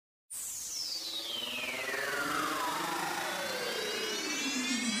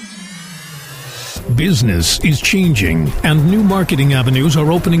Business is changing, and new marketing avenues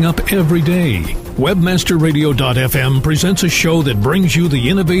are opening up every day. Webmasterradio.fm presents a show that brings you the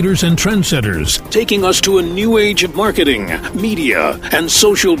innovators and trendsetters, taking us to a new age of marketing, media, and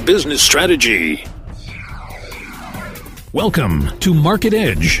social business strategy. Welcome to Market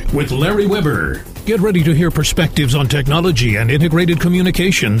Edge with Larry Weber. Get ready to hear perspectives on technology and integrated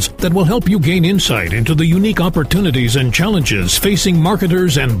communications that will help you gain insight into the unique opportunities and challenges facing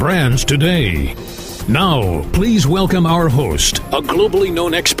marketers and brands today. Now, please welcome our host, a globally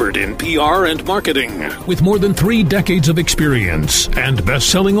known expert in PR and marketing with more than 3 decades of experience and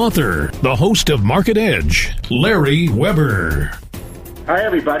best-selling author, the host of Market Edge, Larry Weber. Hi,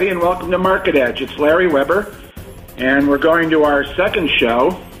 everybody, and welcome to Market Edge. It's Larry Weber, and we're going to our second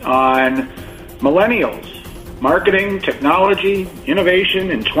show on Millennials, Marketing, Technology,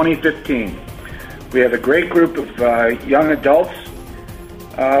 Innovation in 2015. We have a great group of young adults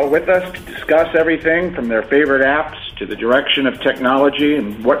with us to discuss everything from their favorite apps to the direction of technology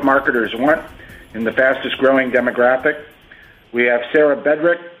and what marketers want in the fastest growing demographic. We have Sarah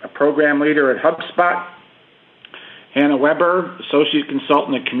Bedrick, a program leader at HubSpot, Hannah Weber, associate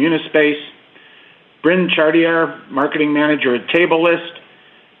consultant at Communispace, Bryn Chartier, marketing manager at TableList,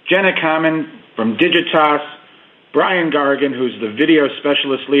 Jenna Common from Digitas, Brian Gargan, who's the video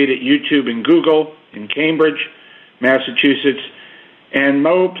specialist lead at YouTube and Google in Cambridge, Massachusetts, and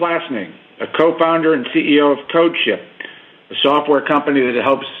Mo Plasning, a co-founder and CEO of CodeShip, a software company that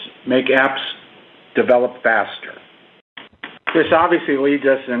helps make apps develop faster. This obviously leads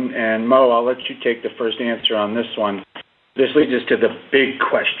us, and Mo, I'll let you take the first answer on this one. This leads us to the big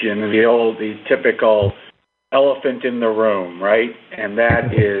question, the typical elephant in the room, right? And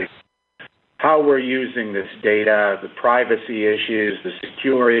that is how we're using this data, the privacy issues, the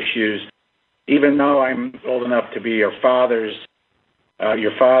secure issues. Even though I'm old enough to be your father, I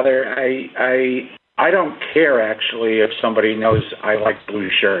don't care actually if somebody knows I like blue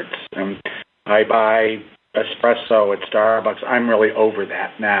shirts and I buy espresso at Starbucks. I'm really over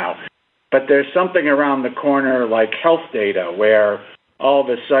that now. But there's something around the corner like health data where all of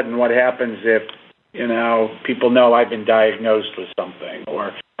a sudden what happens if, people know I've been diagnosed with something,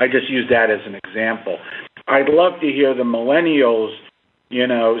 or I just use that as an example. I'd love to hear the millennials,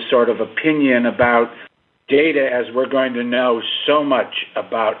 sort of opinion about data as we're going to know so much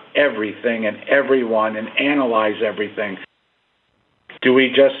about everything and everyone and analyze everything. Do we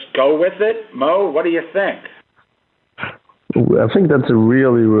just go with it? Mo, what do you think? I think that's a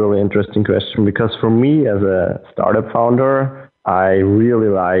really, really interesting question because for me as a startup founder, I really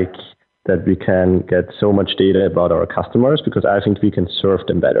like that we can get so much data about our customers because I think we can serve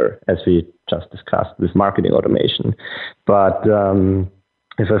them better, as we just discussed with marketing automation. But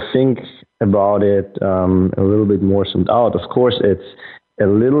if I think about it a little bit more zoomed out, of course, it's a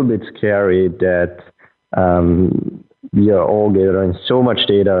little bit scary that we are all gathering so much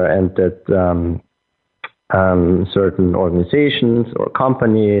data and that certain organizations or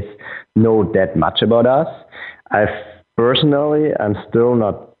companies know that much about us. I'm still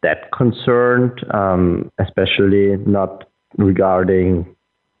not that concerned, especially not regarding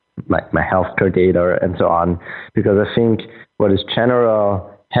my healthcare data and so on, because I think what is general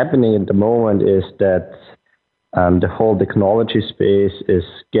happening at the moment is that the whole technology space is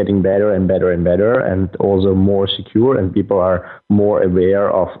getting better and better and better and also more secure, and people are more aware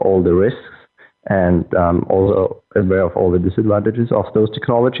of all the risks and also aware of all the disadvantages of those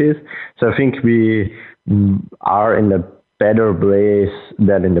technologies. So I think we are in a better place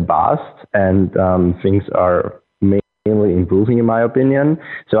than in the past, and things are mainly improving in my opinion.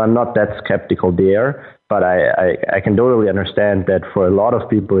 So I'm not that skeptical there, but I can totally understand that for a lot of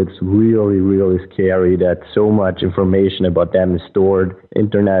people it's really, really scary that so much information about them is stored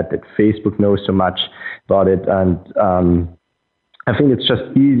internet, that Facebook knows so much about it, and I think it's just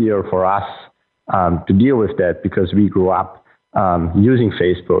easier for us to deal with that because we grew up using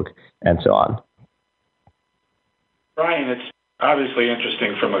Facebook and so on. Brian, it's obviously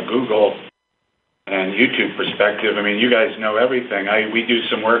interesting from a Google and YouTube perspective. I mean, you guys know everything. We do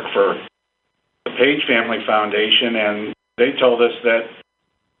some work for the Page Family Foundation, and they told us that,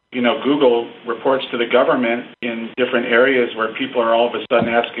 Google reports to the government in different areas where people are all of a sudden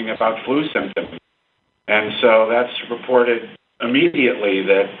asking about flu symptoms. And so that's reported immediately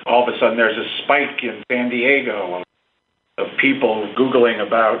that all of a sudden there's a spike in San Diego of people Googling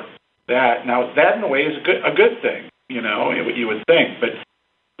about that. Now, that in a way is a good thing, you would think. But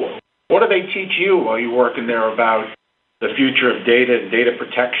what do they teach you while you're working there about the future of data and data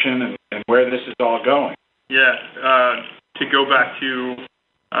protection and where this is all going? Yeah, to go back to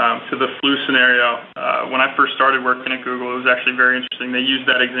the flu scenario, when I first started working at Google, it was actually very interesting. They used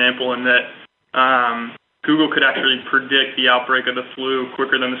that example in that Google could actually predict the outbreak of the flu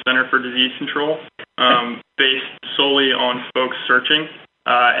quicker than the Center for Disease Control, based solely on folks searching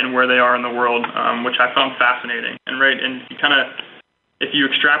and where they are in the world, which I found fascinating. And if you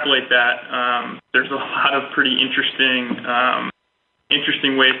extrapolate that, there's a lot of pretty interesting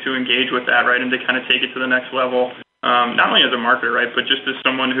ways to engage with that, right, and to kind of take it to the next level, not only as a marketer, right, but just as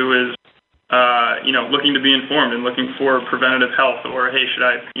someone who is looking to be informed and looking for preventative health, or hey, should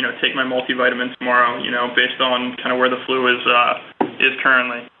I, take my multivitamin tomorrow, based on kind of where the flu is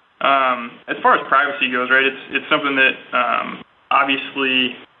currently. As far as privacy goes, right, it's something that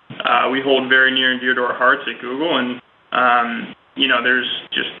obviously we hold very near and dear to our hearts at Google, and there's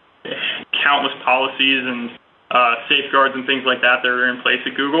just countless policies and safeguards and things like that are in place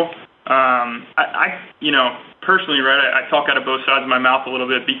at Google. I personally, right, I talk out of both sides of my mouth a little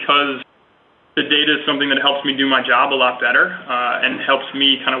bit, because the data is something that helps me do my job a lot better, and helps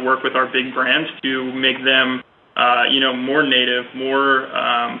me kind of work with our big brands to make them, more native, more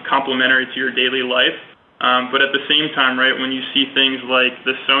complementary to your daily life. But at the same time, right, when you see things like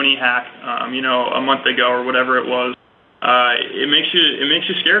the Sony hack, a month ago or whatever it was, it makes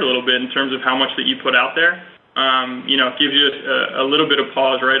you scared a little bit in terms of how much that you put out there. It gives you a little bit of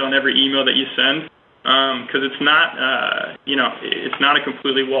pause, right, on every email that you send. Because it's not a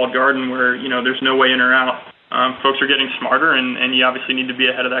completely walled garden where, there's no way in or out. Folks are getting smarter, and you obviously need to be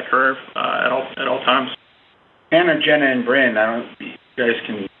ahead of that curve at all times. Hannah, Jenna, and Bryn, I don't know if you guys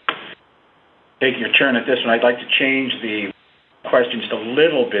can take your turn at this one. I'd like to change the question just a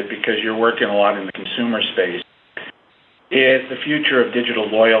little bit, because you're working a lot in the consumer space. Is the future of digital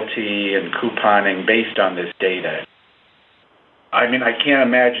loyalty and couponing based on this data? I mean, I can't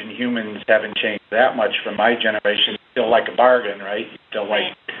imagine humans haven't changed that much from my generation. You still like a bargain, right? You still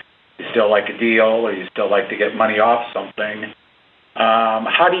like a deal, or you still like to get money off something.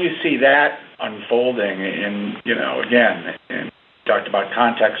 How do you see that unfolding? And again, and you talked about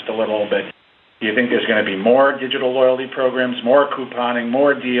context a little bit. Do you think there's going to be more digital loyalty programs, more couponing,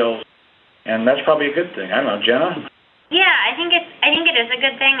 more deals? And that's probably a good thing. I don't know, Jenna? Yeah, I think it is a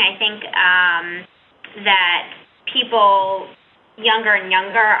good thing. I think that people younger and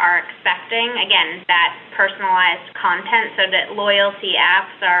younger are expecting, again, that personalized content, so that loyalty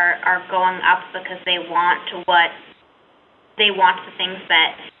apps are going up because they want the things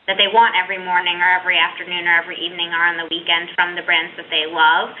that they want every morning or every afternoon or every evening or on the weekend from the brands that they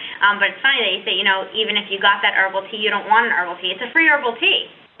love. But it's funny that you say, even if you got that herbal tea, you don't want an herbal tea. It's a free herbal tea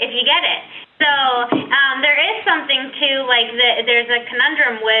if you get it. So there is something to, there's a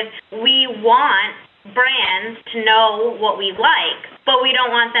conundrum with, we want brands to know what we like, but we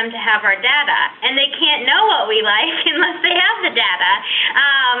don't want them to have our data, and they can't know what we like unless they have the data.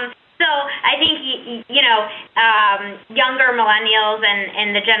 So I think, younger millennials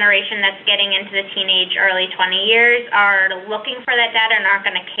and the generation that's getting into the teenage, early 20 years are looking for that data and aren't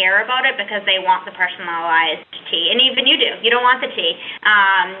going to care about it because they want the personalized tea. And even you do. You don't want the tea.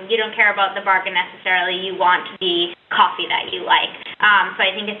 You don't care about the bargain necessarily. You want the coffee that you like. So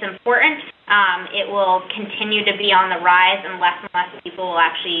I think it's important. It will continue to be on the rise, and less people will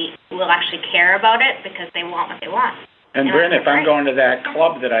actually care about it because they want what they want. And Bryn, if I'm going to that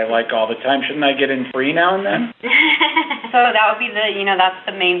club that I like all the time, shouldn't I get in free now and then? So that would be that's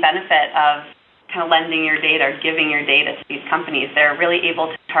the main benefit of kind of lending your data or giving your data to these companies. They're really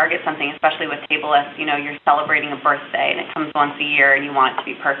able to target something, especially with Tableless. You're celebrating a birthday and it comes once a year and you want it to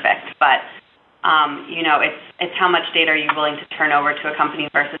be perfect. But, it's how much data are you willing to turn over to a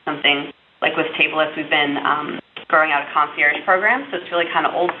company versus something like with Tableless. We've been growing out a concierge program, so it's really kind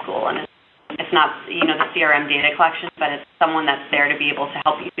of old school, and it's not, the CRM data collection, but it's someone that's there to be able to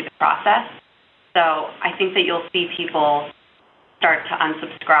help you through the process. So I think that you'll see people start to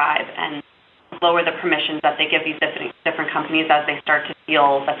unsubscribe and lower the permissions that they give these different companies as they start to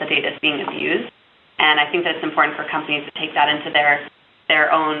feel that the data is being abused. And I think that it's important for companies to take that into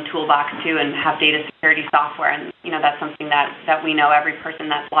their own toolbox too, and have data security software. And that's something that we know every person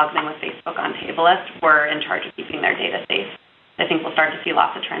that logs in with Facebook on Tableless, we're in charge of keeping their data safe. I think we'll start to see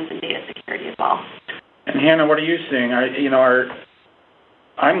lots of trends in data security as well. And Hannah, what are you seeing?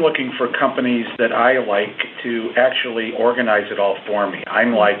 I'm looking for companies that I like to actually organize it all for me.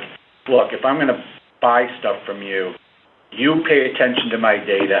 I'm like, look, if I'm going to buy stuff from you, you pay attention to my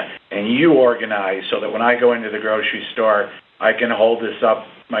data and you organize so that when I go into the grocery store, I can hold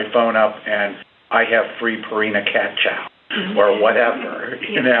my phone up, and I have free Purina cat chow. Or whatever,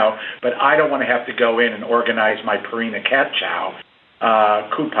 But I don't want to have to go in and organize my Purina cat chow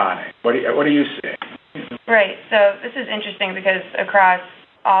couponing. What are you seeing? Right. So this is interesting because across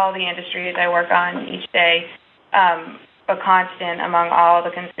all the industries I work on each day, a constant among all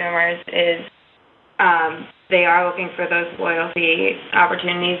the consumers is they are looking for those loyalty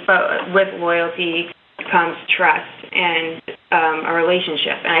opportunities, but with loyalty comes trust and a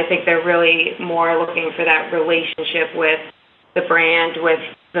relationship. And I think they're really more looking for that relationship with the brand, with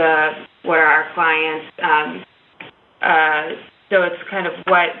what are our clients. So it's kind of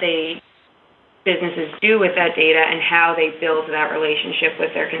what businesses do with that data and how they build that relationship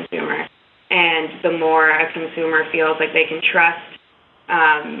with their consumer. And the more a consumer feels like they can trust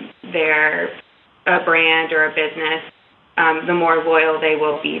a brand or a business, the more loyal they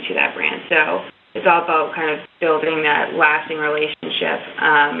will be to that brand. So it's all about kind of building that lasting relationship.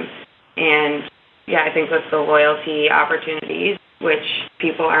 And yeah, I think that's the loyalty opportunities, which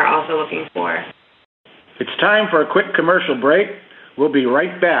people are also looking for. It's time for a quick commercial break. We'll be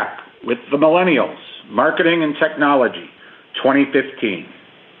right back with the Millennials, Marketing and Technology, 2015.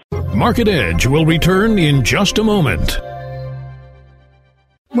 Market Edge will return in just a moment.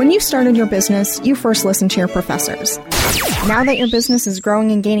 When you started your business, you first listened to your professors. Now that your business is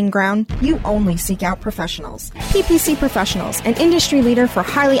growing and gaining ground, you only seek out professionals. PPC Professionals, an industry leader for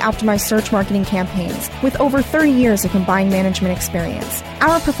highly optimized search marketing campaigns with over 30 years of combined management experience.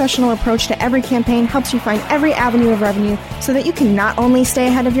 Our professional approach to every campaign helps you find every avenue of revenue so that you can not only stay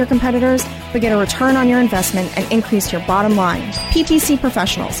ahead of your competitors, but get a return on your investment and increase your bottom line. PPC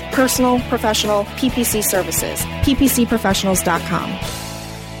Professionals, personal, professional, PPC services. ppcprofessionals.com.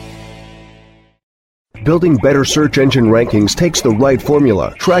 Building better search engine rankings takes the right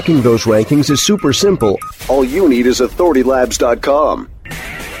formula. Tracking those rankings is super simple. All you need is authoritylabs.com.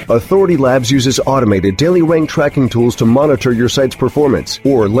 Authority Labs uses automated daily rank tracking tools to monitor your site's performance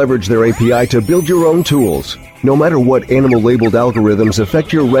or leverage their API to build your own tools. No matter what animal-labeled algorithms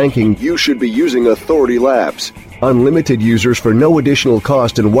affect your ranking, you should be using Authority Labs. Unlimited users for no additional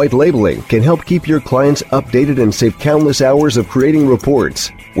cost and white labeling can help keep your clients updated and save countless hours of creating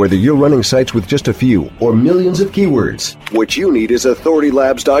reports. Whether you're running sites with just a few or millions of keywords, what you need is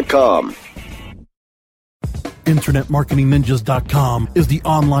authoritylabs.com. InternetMarketingNinjas.com is the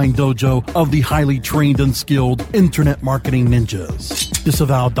online dojo of the highly trained and skilled Internet Marketing Ninjas.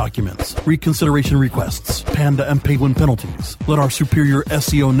 Disavowed documents, reconsideration requests, Panda and Penguin penalties. Let our superior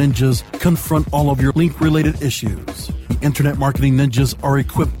SEO ninjas confront all of your link-related issues. The Internet Marketing Ninjas are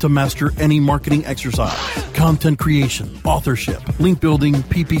equipped to master any marketing exercise, content creation, authorship, link building,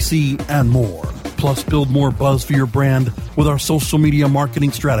 PPC, and more. Plus, build more buzz for your brand with our social media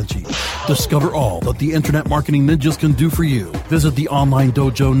marketing strategy. Discover all that the Internet Marketing Ninjas can do for you. Visit the online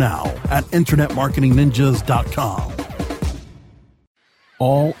dojo now at InternetMarketingNinjas.com.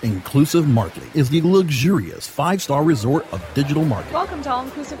 All-Inclusive Marketing is the luxurious 5-star resort of digital marketing. Welcome to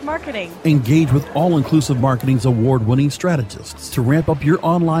All-Inclusive Marketing. Engage with All-Inclusive Marketing's award-winning strategists to ramp up your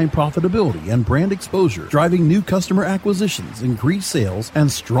online profitability and brand exposure, driving new customer acquisitions, increased sales,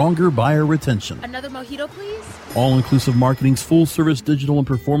 and stronger buyer retention. Another mojito, please? All-Inclusive Marketing's full-service digital and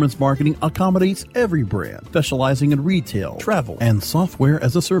performance marketing accommodates every brand, specializing in retail, travel, and software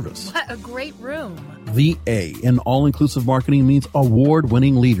as a service. What a great room. The A in All-Inclusive Marketing means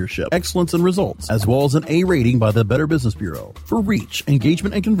award-winning leadership, excellence, and results, as well as an A rating by the Better Business Bureau. For reach,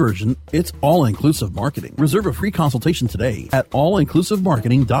 engagement, and conversion, it's All-Inclusive Marketing. Reserve a free consultation today at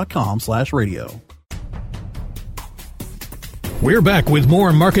allinclusivemarketing.com/radio. We're back with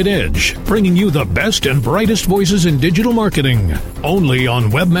more Market Edge, bringing you the best and brightest voices in digital marketing, only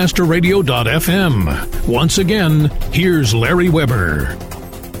on webmasterradio.fm. Once again, here's Larry Weber.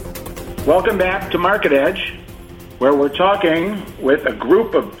 Welcome back to Market Edge, where we're talking with a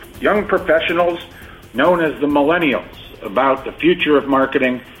group of young professionals known as the Millennials about the future of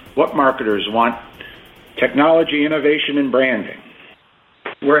marketing, what marketers want, technology, innovation, and branding.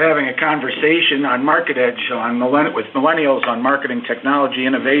 We're having a conversation on Market Edge with Millennials on marketing, technology,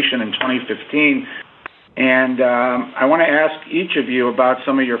 innovation in 2015. And I want to ask each of you about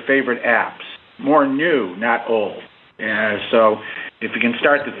some of your favorite apps, more new, not old. So if you can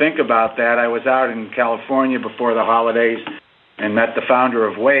start to think about that, I was out in California before the holidays and met the founder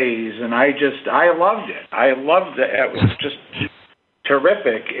of Waze, and I loved it. It was just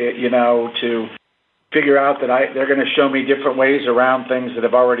terrific, to figure out that they're going to show me different ways around things that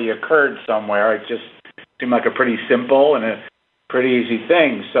have already occurred somewhere. It just seemed like a pretty simple and a pretty easy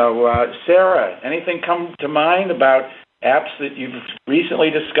thing. So, Sarah, anything come to mind about apps that you've recently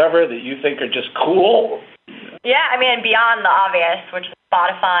discovered that you think are just cool? Yeah, beyond the obvious, which is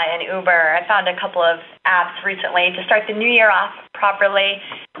Spotify and Uber, I found a couple of apps recently to start the new year off properly.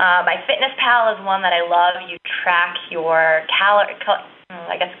 MyFitnessPal is one that I love. You track your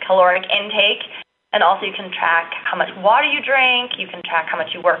caloric intake, and also you can track how much water you drink. You can track how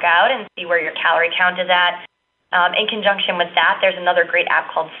much you work out and see where your calorie count is at. In conjunction with that, there's another great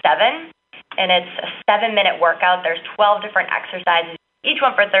app called Seven, and it's a 7-minute workout. There's 12 different exercises, each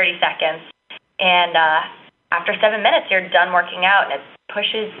one for 30 seconds. And after 7 minutes, you're done working out, and it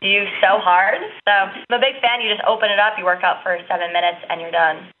pushes you so hard. So I'm a big fan. You just open it up, you work out for 7 minutes, and you're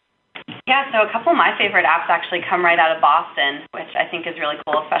done. Yeah, so a couple of my favorite apps actually come right out of Boston, which I think is really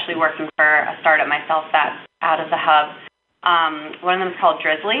cool, especially working for a startup myself that's out of the hub. One of them is called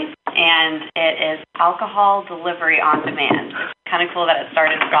Drizzly, and it is alcohol delivery on demand. It's kind of cool that it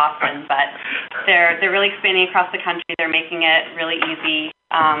started in Boston, but they're really expanding across the country. They're making it really easy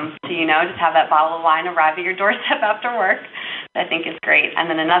to, just have that bottle of wine arrive at your doorstep after work. I think is great. And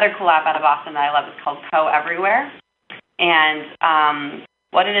then another cool app out of Boston that I love is called Co Everywhere. And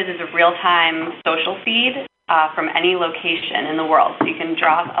what it is a real-time social feed from any location in the world. So you can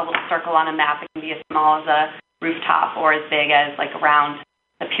draw a little circle on a map. It can be as small as a rooftop or as big as like around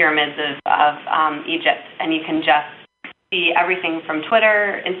the pyramids of Egypt. And you can just see everything from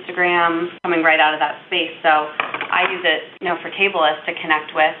Twitter, Instagram, coming right out of that space. So I use it, for Tablelist to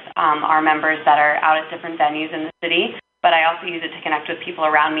connect with our members that are out at different venues in the city. But I also use it to connect with people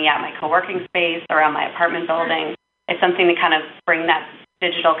around me at my co-working space, around my apartment building. It's something to kind of bring that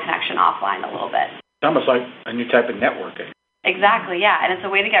digital connection offline a little bit. It's almost like a new type of networking. Exactly, yeah. And it's a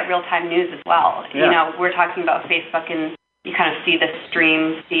way to get real-time news as well. Yeah. We're talking about Facebook, and you kind of see the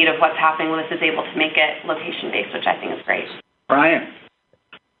stream feed of what's happening. This is able to make it location-based, which I think is great. Brian?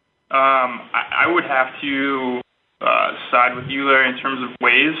 I would have to side with you, Larry, in terms of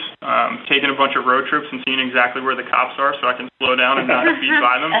Waze. Taking a bunch of road trips and seeing exactly where the cops are so I can slow down and not speed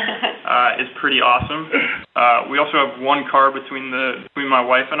by them is pretty awesome. We also have one car between my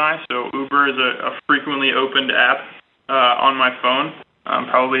wife and I, so Uber is a frequently opened app on my phone,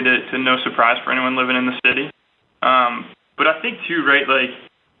 probably to no surprise for anyone living in the city. But I think, too, right,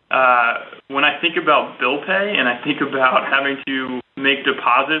 when I think about bill pay and I think about having to make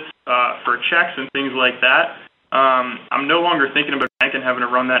deposits for checks and things like that, I'm no longer thinking about bank and having to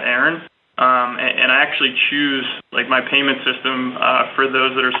run that errand. And I actually choose my payment system for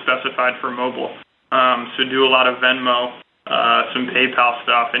those that are specified for mobile. So do a lot of Venmo, some PayPal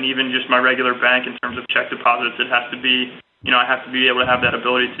stuff, and even just my regular bank in terms of check deposits. It has to be, I have to be able to have that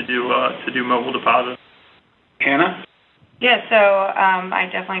ability to do mobile deposits. Hannah? Yeah, so I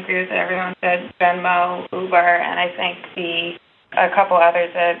definitely agree with what everyone said, Venmo, Uber, and I think a couple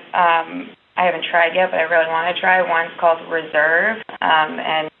others that I haven't tried yet, but I really want to try. One's called Reserve,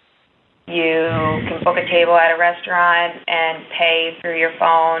 and you can book a table at a restaurant and pay through your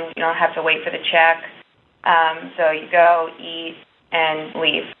phone. You don't have to wait for the check. So you go, eat, and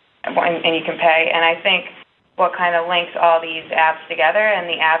leave, and you can pay. And I think what kind of links all these apps together, and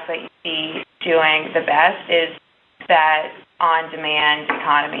the apps that you see doing the best, is that on-demand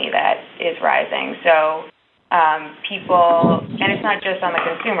economy that is rising. So people, and it's not just on the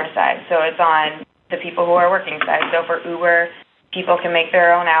consumer side, so it's on the people who are working side. So for Uber, people can make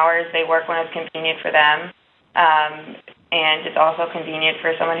their own hours. They work when it's convenient for them, and it's also convenient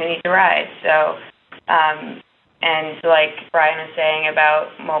for someone who needs a ride. So, and like Brian was saying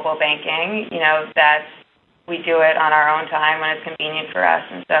about mobile banking, we do it on our own time when it's convenient for us,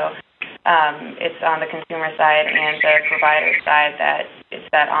 and so it's on the consumer side and the provider side that it's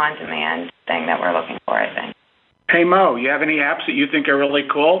that on-demand thing that we're looking for, I think. Hey, Mo, you have any apps that you think are really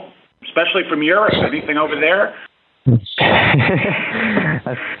cool, especially from Europe? Anything over there?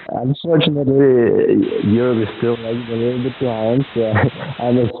 Unfortunately, Europe is still lagging a little bit behind.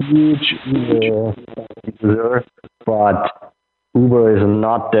 I'm a huge Uber user, but Uber is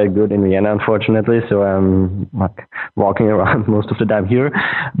not that good in Vienna, unfortunately, so I'm walking around most of the time here.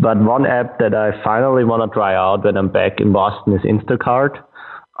 But one app that I finally want to try out when I'm back in Boston is Instacart.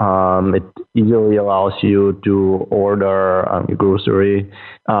 It easily allows you to order your grocery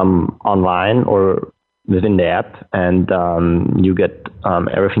online or within the app, and you get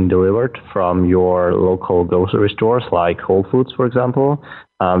everything delivered from your local grocery stores like Whole Foods, for example,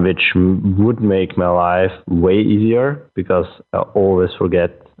 which would make my life way easier because I always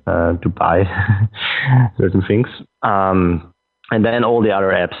forget to buy certain things. And then all the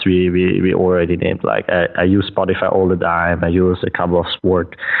other apps we already named, like I use Spotify all the time. I use a couple of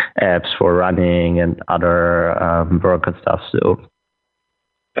sport apps for running and other workout stuff. So.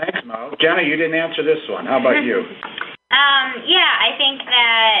 Thanks, Mo. Jenna, you didn't answer this one. How about you? Yeah, I think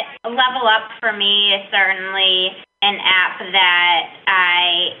that Level Up for me is certainly an app that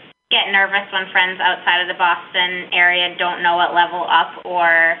I get nervous when friends outside of the Boston area don't know what Level Up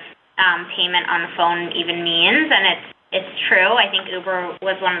or payment on the phone even means, and it's true. I think Uber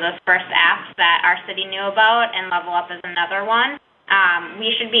was one of those first apps that our city knew about, and Level Up is another one.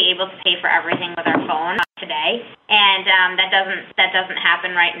 We should be able to pay for everything with our phone. today, and that doesn't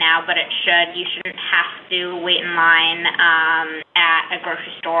happen right now, but it should. You shouldn't have to wait in line at a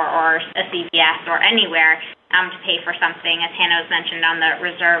grocery store or a CVS or anywhere to pay for something. As Hannah was mentioned on the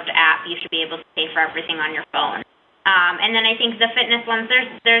Reserved app, you should be able to pay for everything on your phone. And then I think the fitness ones,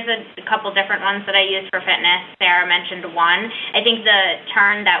 there's a couple different ones that I use for fitness. Sarah mentioned one. I think the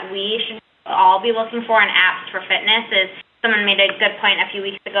term that we should all be looking for in apps for fitness is, someone made a good point a few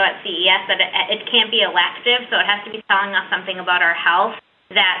weeks ago at CES that it can't be elective, so it has to be telling us something about our health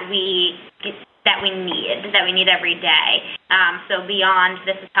that we need every day. So beyond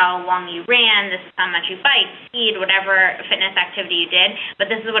this is how long you ran, this is how much you biked, skied, whatever fitness activity you did,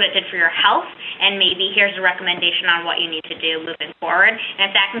 but this is what it did for your health, and maybe here's a recommendation on what you need to do moving forward. And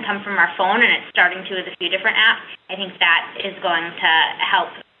if that can come from our phone, and it's starting to with a few different apps, I think that is going to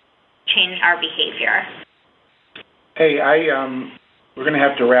help change our behavior. Hey, we're going to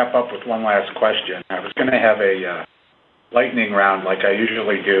have to wrap up with one last question. I was going to have a lightning round like I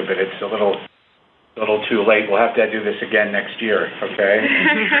usually do, but it's a little too late. We'll have to do this again next year, okay?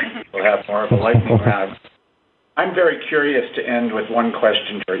 We'll have more of a lightning round. I'm very curious to end with one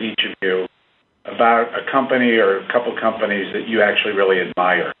question for each of you about a company or a couple companies that you actually really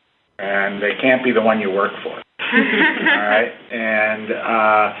admire. And they can't be the one you work for. All right? And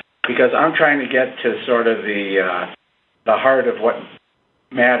because I'm trying to get to sort of the heart of what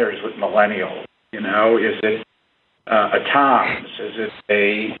matters with millennials. You know, is it a Tom's? Is it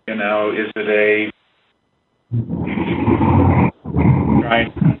a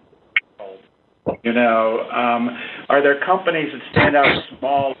are there companies that stand out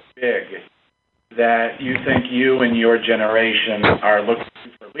small, big, that you think you and your generation are looking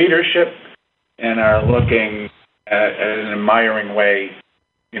for leadership and are looking at an admiring way,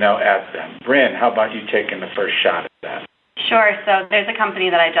 at them? Bryn, how about you taking the first shot at that? Sure. So there's a company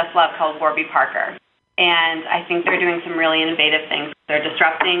that I just love called Warby Parker, and I think they're doing some really innovative things. They're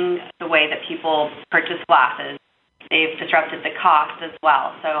disrupting the way that people purchase glasses. They've disrupted the cost as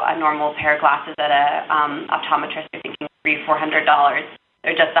well. So a normal pair of glasses at a optometrist, you're thinking $300-400.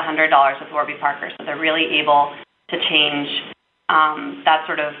 They're just $100 with Warby Parker. So they're really able to change that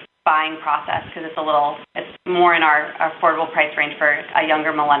sort of buying process because it's more in our affordable price range for a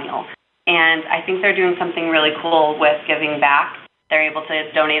younger millennial. And I think they're doing something really cool with giving back. They're able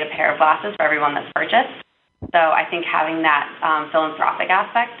to donate a pair of glasses for everyone that's purchased. So I think having that philanthropic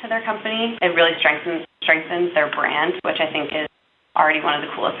aspect to their company, it really strengthens their brand, which I think is already one of the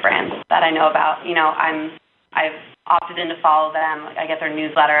coolest brands that I know about. I've opted in to follow them. I get their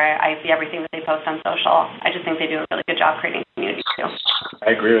newsletter. I see everything that they post on social. I just think they do a really good job creating community too.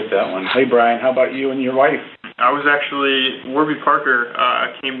 I agree with that one. Hey, Brian, how about you and your wife? I was actually, Warby Parker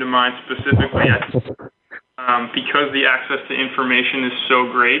came to mind specifically because the access to information is so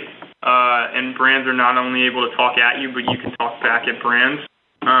great, and brands are not only able to talk at you, but you can talk back at brands.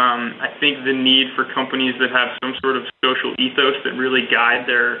 I think the need for companies that have some sort of social ethos that really guide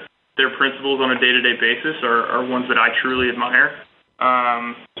their principles on a day-to-day basis are ones that I truly admire.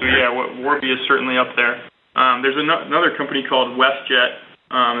 Warby is certainly up there. There's another company called WestJet.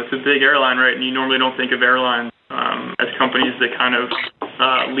 It's a big airline, right? And you normally don't think of airlines as companies that kind of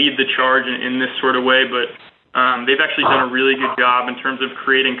lead the charge in this sort of way, but they've actually done a really good job in terms of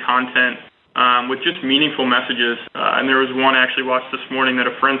creating content with just meaningful messages. And there was one I actually watched this morning that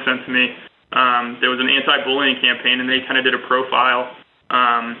a friend sent to me. There was an anti-bullying campaign, and they kind of did a profile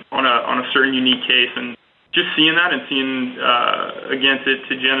on a certain unique case. And just seeing that and seeing, again,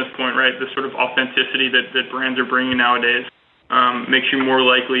 to Jenna's point, right, the sort of authenticity that brands are bringing nowadays makes you more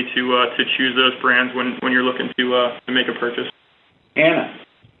likely to choose those brands when you're looking to make a purchase. Anna.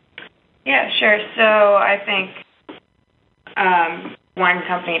 Yeah, sure. So I think one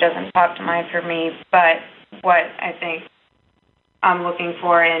company doesn't pop to mind for me, but what I think I'm looking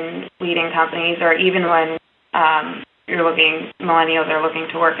for in leading companies, or even when millennials are looking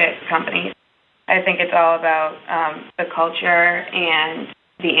to work at companies, I think it's all about the culture and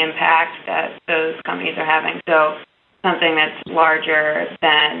the impact that those companies are having. So something that's larger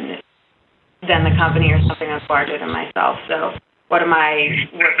than the company, or something that's larger than myself. So what am I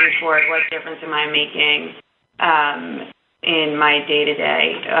looking for? What difference am I making in my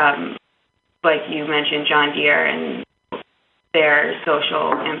day-to-day? Like you mentioned, John Deere and their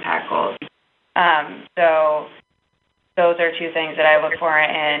social impact goals. So those are two things that I look for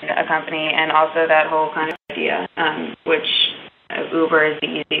in a company, and also that whole kind of idea, which Uber is the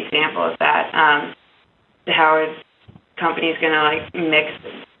easy example of that. How is companies going to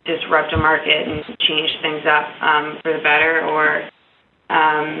disrupt a market and change things up for the better, or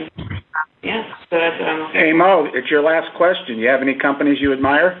so that's what I'm looking for. Hey Mo, it's your last question. You have any companies you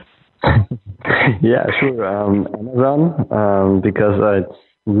admire? Yeah, sure. Amazon, because it's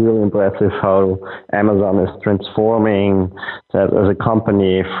really impressive how Amazon is transforming that as a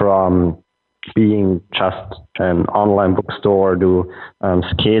company from being just an online bookstore to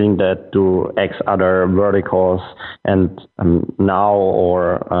scaling that to X other verticals. And now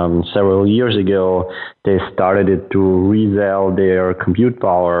or several years ago, they started it to resell their compute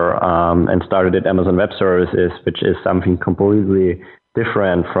power and started at Amazon Web Services, which is something completely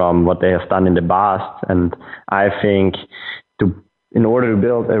different from what they have done in the past. And I think in order to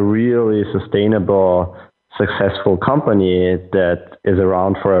build a really sustainable, successful company that is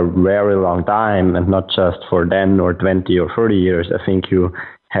around for a very long time and not just for 10 or 20 or 30 years, I think you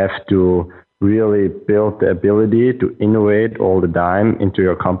have to really build the ability to innovate all the time into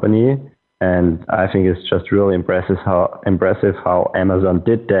your company. And I think it's just really impressive how Amazon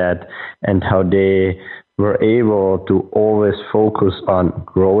did that and how they were able to always focus on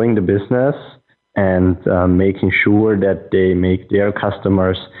growing the business and making sure that they make their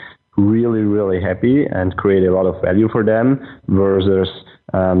customers really, really happy and create a lot of value for them versus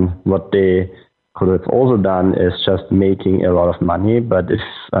what they could have also done is just making a lot of money. But if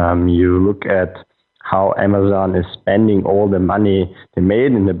you look at how Amazon is spending all the money they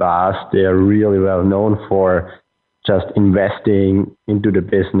made in the past, they are really well known for just investing into the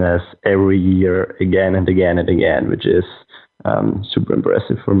business every year again and again and again, which is super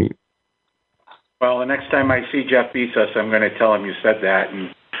impressive for me. Well, the next time I see Jeff Bezos, I'm going to tell him you said that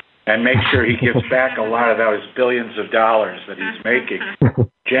and make sure he gives back a lot of those billions of dollars that he's making.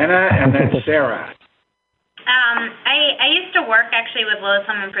 Jenna and then Sarah. I used to work actually with Lowe's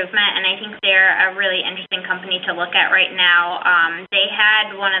Home Improvement, and I think they're a really interesting company to look at right now. They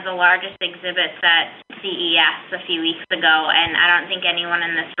had one of the largest exhibits at CES a few weeks ago, and I don't think anyone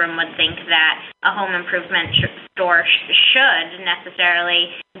in this room would think that a home improvement store should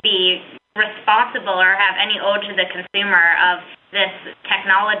necessarily be responsible or have any ode to the consumer of this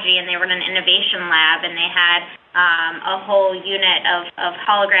technology. And they were in an innovation lab, and they had a whole unit of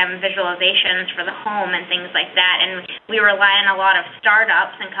hologram visualizations for the home and things like that. And we rely on a lot of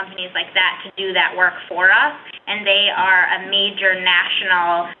startups and companies like that to do that work for us. And they are a major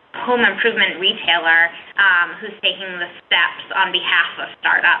national home improvement retailer who's taking the steps on behalf of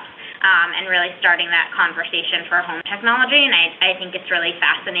startups and really starting that conversation for home technology. And I think it's really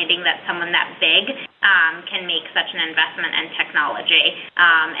fascinating that someone that big can make such an investment in technology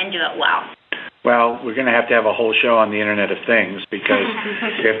and do it well. Well, we're going to have a whole show on the Internet of Things, because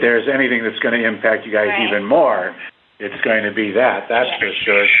if there's anything that's going to impact you guys even more, it's going to be that. That's for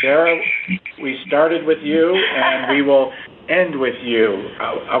sure. Sarah, we started with you, and we will end with you.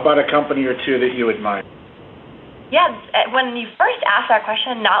 How about a company or two that you admire? Yeah, when you first asked that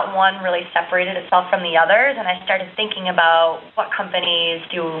question, not one really separated itself from the others, and I started thinking about what companies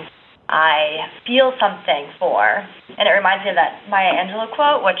do I feel something for. And it reminds me of that Maya Angelou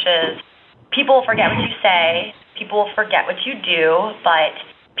quote, which is, people will forget what you say, people will forget what you do, but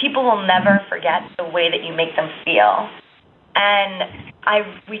people will never forget the way that you make them feel. And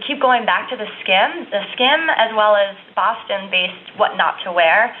we keep going back to the Skimm as well as Boston-based What Not to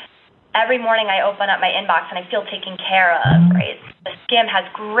Wear. Every morning I open up my inbox and I feel taken care of, right? The Skimm has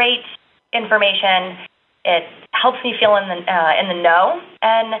great information. It helps me feel in the know,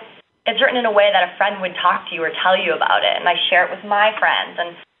 and it's written in a way that a friend would talk to you or tell you about it, and I share it with my friends.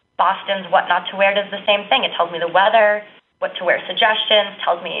 And Boston's What Not to Wear does the same thing. It tells me the weather, what to wear suggestions,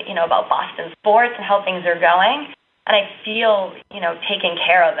 tells me, about Boston sports and how things are going. And I feel, taken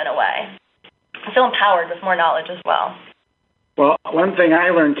care of in a way. I feel empowered with more knowledge as well. Well, one thing I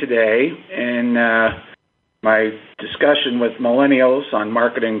learned today in my discussion with millennials on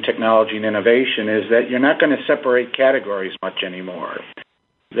marketing, technology, and innovation is that you're not going to separate categories much anymore.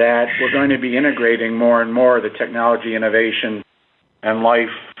 That we're going to be integrating more and more the technology, innovation, and life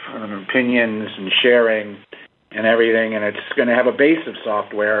and opinions and sharing and everything, and it's going to have a base of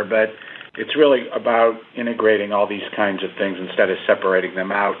software, but it's really about integrating all these kinds of things instead of separating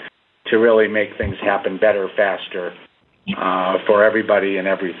them out to really make things happen better, faster for everybody and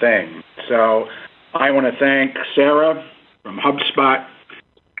everything. So I want to thank Sarah from HubSpot,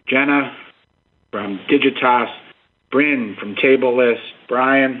 Jenna from Digitas, Bryn from TableList,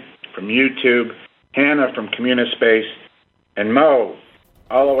 Brian from YouTube, Hannah from Communispace, and Mo,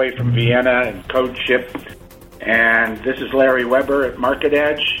 all the way from Vienna and CodeShip. And this is Larry Weber at Market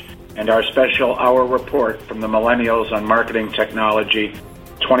Edge and our special hour report from the Millennials on Marketing Technology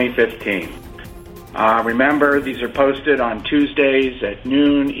 2015. Remember, these are posted on Tuesdays at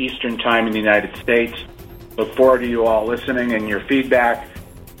noon Eastern Time in the United States. Look forward to you all listening and your feedback.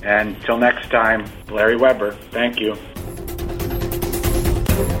 And until next time, Larry Weber, thank you.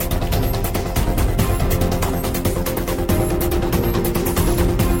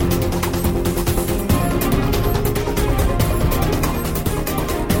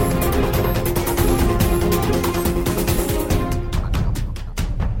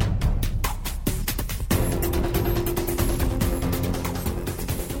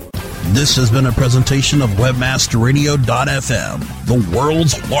 This has been a presentation of WebmasterRadio.fm, the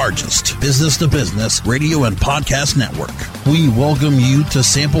world's largest business-to-business radio and podcast network. We welcome you to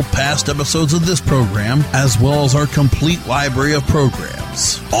sample past episodes of this program, as well as our complete library of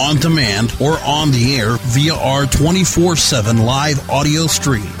programs, on demand or on the air via our 24/7 live audio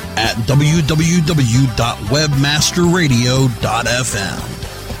stream at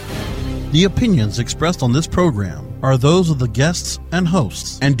www.webmasterradio.fm. The opinions expressed on this program are those of the guests and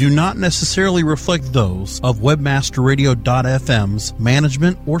hosts and do not necessarily reflect those of WebmasterRadio.fm's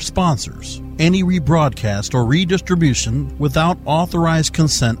management or sponsors. Any rebroadcast or redistribution without authorized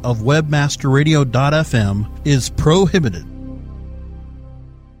consent of WebmasterRadio.fm is prohibited.